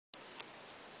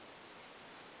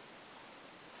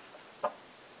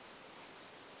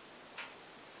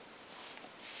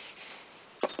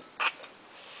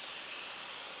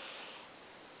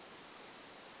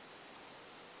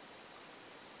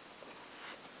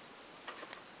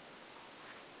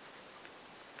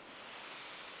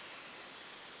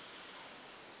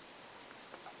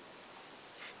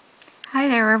Hi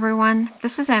there everyone,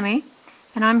 this is Emmy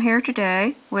and I'm here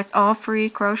today with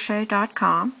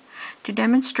allfreecrochet.com to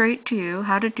demonstrate to you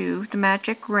how to do the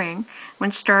magic ring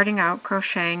when starting out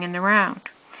crocheting in the round.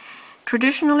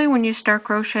 Traditionally when you start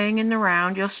crocheting in the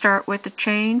round you'll start with a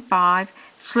chain 5,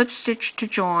 slip stitch to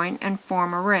join and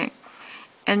form a ring.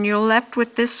 And you're left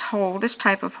with this hole, this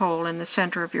type of hole in the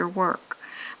center of your work.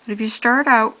 But if you start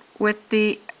out with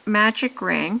the magic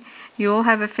ring, you'll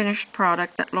have a finished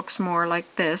product that looks more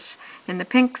like this in the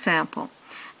pink sample.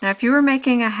 Now if you were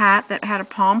making a hat that had a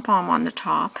pom-pom on the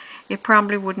top, it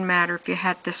probably wouldn't matter if you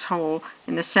had this hole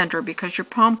in the center because your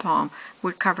pom-pom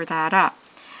would cover that up.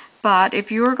 But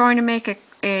if you were going to make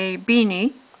a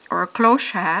beanie or a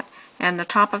cloche hat, and the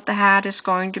top of the hat is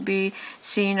going to be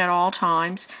seen at all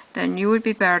times, then you would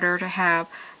be better to have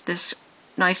this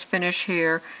nice finish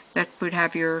here that would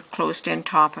have your closed-in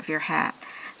top of your hat.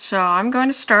 So I'm going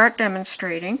to start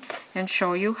demonstrating and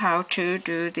show you how to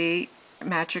do the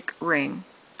magic ring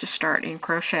to start in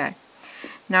crochet.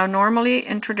 Now normally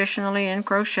and traditionally in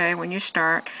crochet when you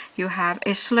start you have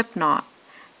a slip knot.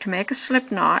 To make a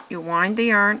slip knot you wind the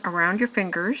yarn around your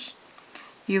fingers,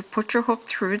 you put your hook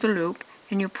through the loop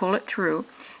and you pull it through,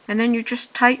 and then you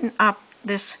just tighten up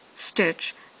this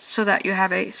stitch so that you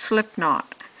have a slip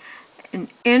knot. And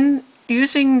in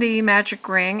using the magic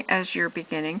ring as your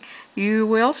beginning, you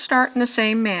will start in the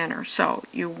same manner. So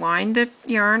you wind the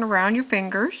yarn around your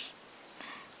fingers,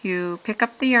 you pick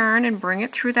up the yarn and bring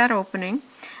it through that opening,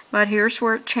 but here's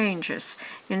where it changes.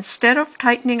 Instead of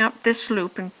tightening up this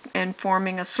loop and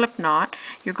forming a slip knot,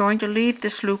 you're going to leave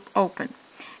this loop open.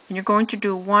 And you're going to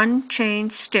do one chain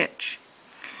stitch.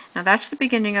 Now that's the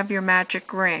beginning of your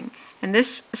magic ring, and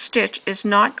this stitch is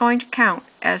not going to count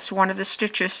as one of the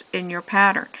stitches in your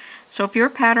pattern. So if your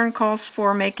pattern calls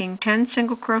for making 10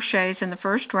 single crochets in the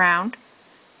first round,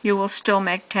 you will still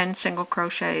make 10 single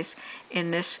crochets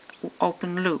in this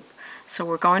open loop. So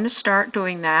we're going to start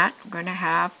doing that. We're going to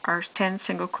have our 10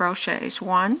 single crochets.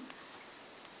 1,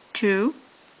 2,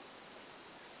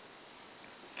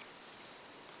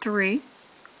 3,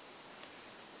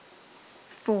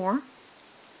 4,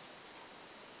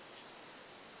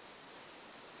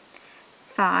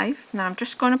 5. Now I'm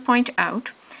just going to point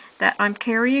out that I'm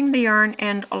carrying the yarn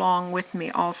end along with me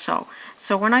also.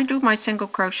 So when I do my single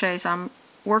crochets I'm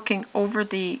working over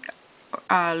the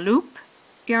loop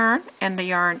yarn and the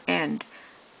yarn end.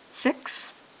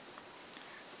 6,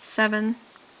 7,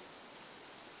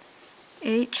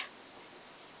 8,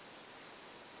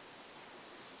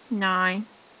 9,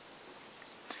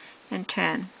 and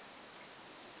 10.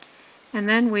 And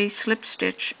then we slip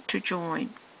stitch to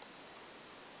join.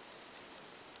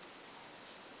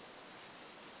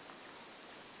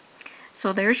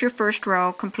 So there's your first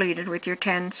row completed with your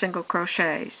 10 single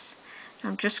crochets.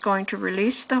 I'm just going to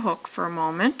release the hook for a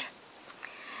moment.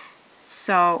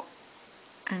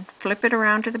 And flip it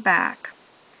around to the back.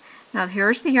 Now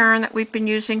here's the yarn that we've been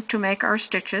using to make our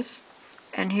stitches,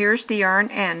 and here's the yarn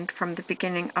end from the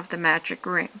beginning of the magic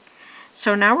ring.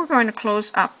 So now we're going to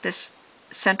close up this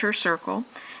center circle,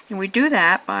 and we do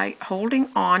that by holding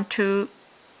on to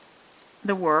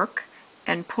the work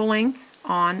and pulling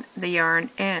on the yarn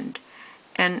end.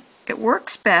 And it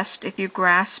works best if you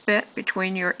grasp it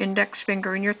between your index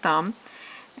finger and your thumb,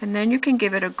 and then you can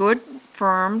give it a good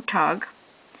firm tug,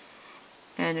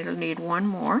 and it'll need one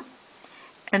more,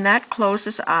 and that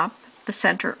closes up the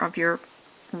center of your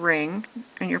ring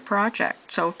in your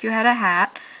project. So if you had a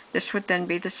hat, this would then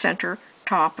be the center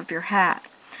top of your hat.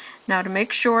 Now to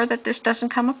make sure that this doesn't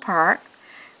come apart,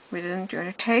 we're then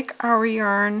going to take our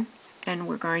yarn and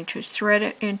we're going to thread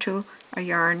it into a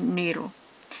yarn needle.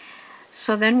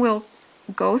 So then we'll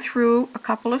go through a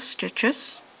couple of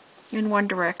stitches in one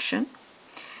direction.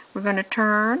 We're going to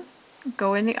turn,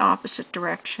 go in the opposite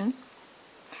direction.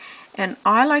 And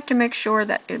I like to make sure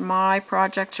that my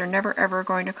projects are never ever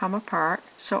going to come apart,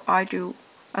 so I do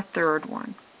a third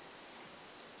one.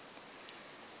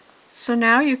 So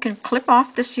now you can clip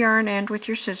off this yarn end with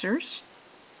your scissors,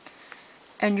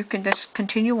 and you can just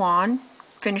continue on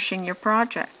finishing your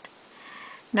project.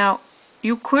 Now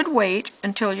you could wait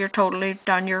until you're totally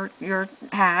done your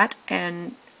hat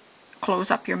and close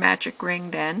up your magic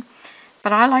ring then,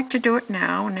 but I like to do it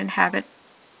now and then have it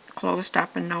closed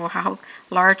up and know how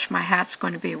large my hat's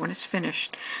going to be when it's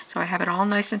finished. So I have it all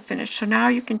nice and finished. So now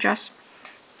you can just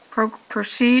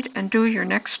proceed and do your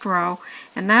next row,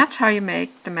 and that's how you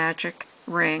make the magic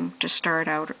ring to start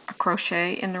out a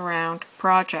crochet in the round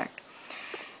project.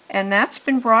 And that's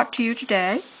been brought to you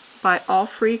today by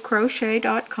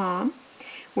allfreecrochet.com,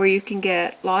 where you can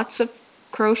get lots of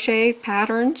crochet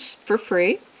patterns for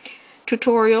free,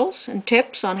 tutorials and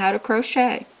tips on how to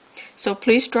crochet. So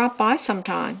please drop by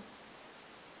sometime.